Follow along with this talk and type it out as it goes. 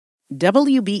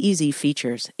WBEZ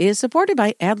Features is supported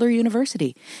by Adler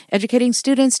University, educating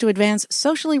students to advance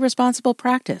socially responsible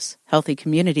practice, healthy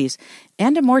communities,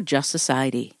 and a more just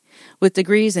society. With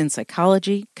degrees in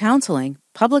psychology, counseling,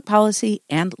 public policy,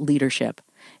 and leadership.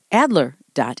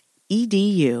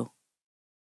 Adler.edu.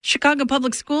 Chicago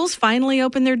Public Schools finally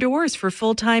opened their doors for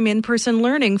full-time in-person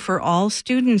learning for all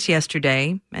students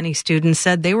yesterday. Many students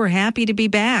said they were happy to be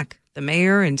back. The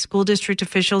mayor and school district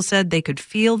officials said they could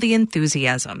feel the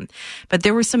enthusiasm. But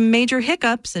there were some major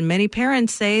hiccups, and many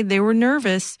parents say they were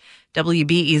nervous.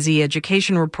 WBEZ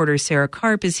education reporter Sarah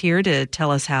Karp is here to tell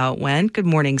us how it went. Good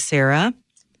morning, Sarah.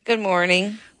 Good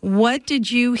morning. What did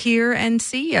you hear and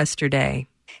see yesterday?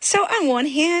 So on one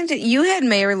hand, you had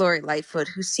Mayor Lori Lightfoot,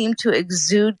 who seemed to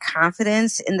exude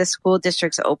confidence in the school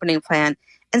district's opening plan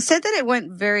and said that it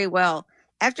went very well.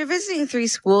 After visiting 3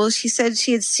 schools, she said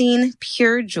she had seen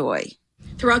pure joy.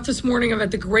 Throughout this morning, I've had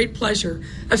the great pleasure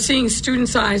of seeing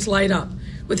students' eyes light up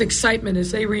with excitement as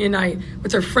they reunite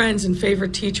with their friends and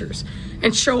favorite teachers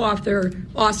and show off their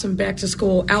awesome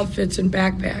back-to-school outfits and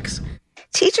backpacks.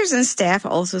 Teachers and staff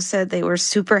also said they were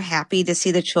super happy to see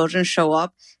the children show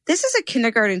up. This is a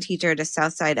kindergarten teacher at a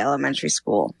Southside Elementary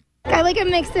School. I like a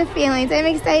mix of feelings. I'm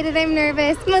excited, I'm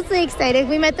nervous, mostly excited.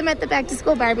 We met them at the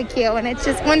back-to-school barbecue, and it's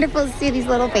just wonderful to see these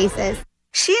little faces.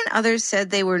 She and others said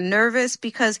they were nervous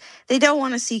because they don't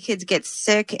want to see kids get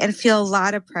sick and feel a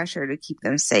lot of pressure to keep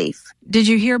them safe. Did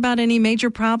you hear about any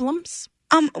major problems?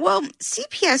 Well,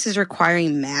 CPS is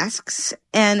requiring masks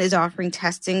and is offering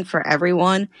testing for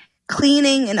everyone,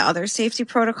 cleaning and other safety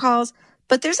protocols,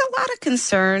 but there's a lot of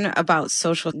concern about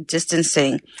social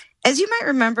distancing. As you might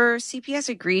remember, CPS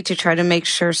agreed to try to make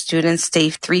sure students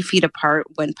stay 3 feet apart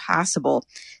when possible.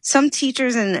 Some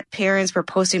teachers and parents were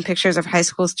posting pictures of high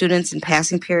school students in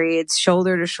passing periods,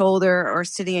 shoulder to shoulder, or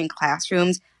sitting in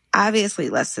classrooms,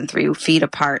 obviously less than 3 feet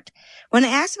apart. When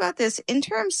asked about this,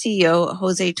 interim CEO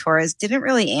Jose Torres didn't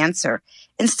really answer.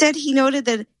 Instead, he noted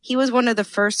that he was one of the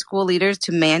first school leaders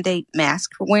to mandate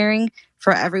mask wearing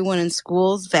for everyone in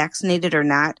schools, vaccinated or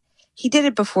not. He did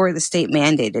it before the state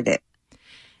mandated it.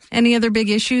 Any other big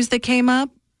issues that came up?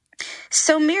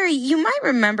 So, Mary, you might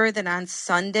remember that on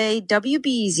Sunday,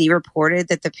 WBEZ reported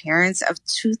that the parents of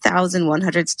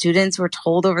 2,100 students were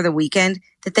told over the weekend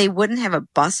that they wouldn't have a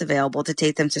bus available to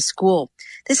take them to school.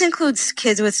 This includes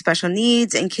kids with special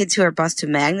needs and kids who are bused to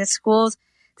magnet schools.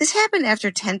 This happened after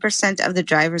 10% of the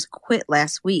drivers quit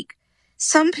last week.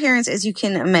 Some parents, as you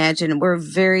can imagine, were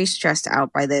very stressed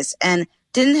out by this and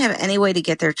didn't have any way to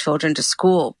get their children to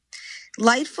school.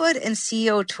 Lightfoot and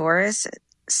CEO Torres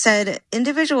said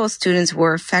individual students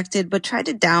were affected but tried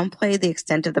to downplay the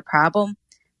extent of the problem.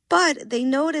 But they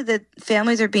noted that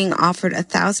families are being offered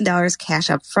 $1,000 cash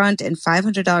up front and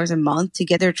 $500 a month to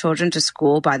get their children to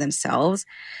school by themselves.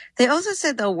 They also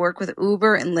said they'll work with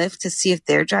Uber and Lyft to see if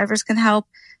their drivers can help.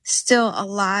 Still, a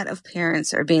lot of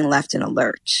parents are being left in a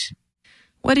lurch.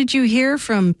 What did you hear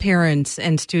from parents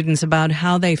and students about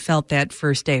how they felt that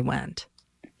first day went?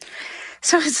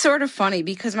 So it's sort of funny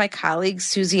because my colleague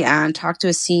Susie Ahn talked to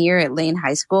a senior at Lane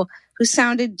High School who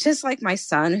sounded just like my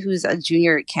son, who's a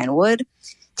junior at Kenwood.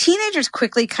 Teenagers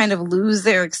quickly kind of lose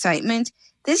their excitement.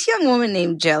 This young woman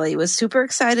named Jelly was super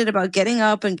excited about getting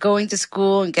up and going to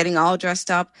school and getting all dressed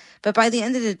up. But by the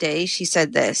end of the day, she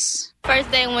said this.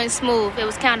 First day went smooth. It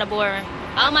was kind of boring.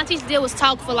 All my teacher did was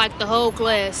talk for like the whole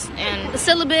class. And the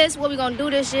syllabus, what we're going to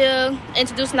do this year,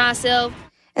 introducing ourselves.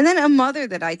 And then a mother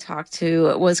that I talked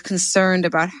to was concerned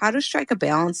about how to strike a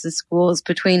balance in schools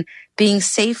between being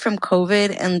safe from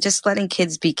COVID and just letting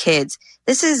kids be kids.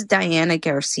 This is Diana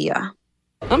Garcia.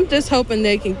 I'm just hoping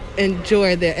they can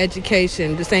enjoy their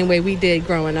education the same way we did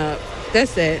growing up.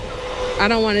 That's it. I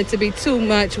don't want it to be too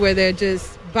much where they're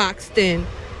just boxed in.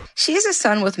 She has a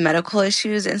son with medical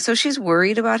issues, and so she's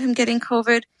worried about him getting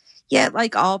COVID. Yet,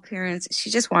 like all parents, she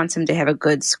just wants him to have a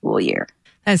good school year.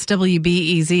 That's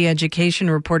WBEZ education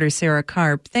reporter Sarah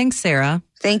Karp. Thanks, Sarah.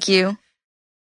 Thank you.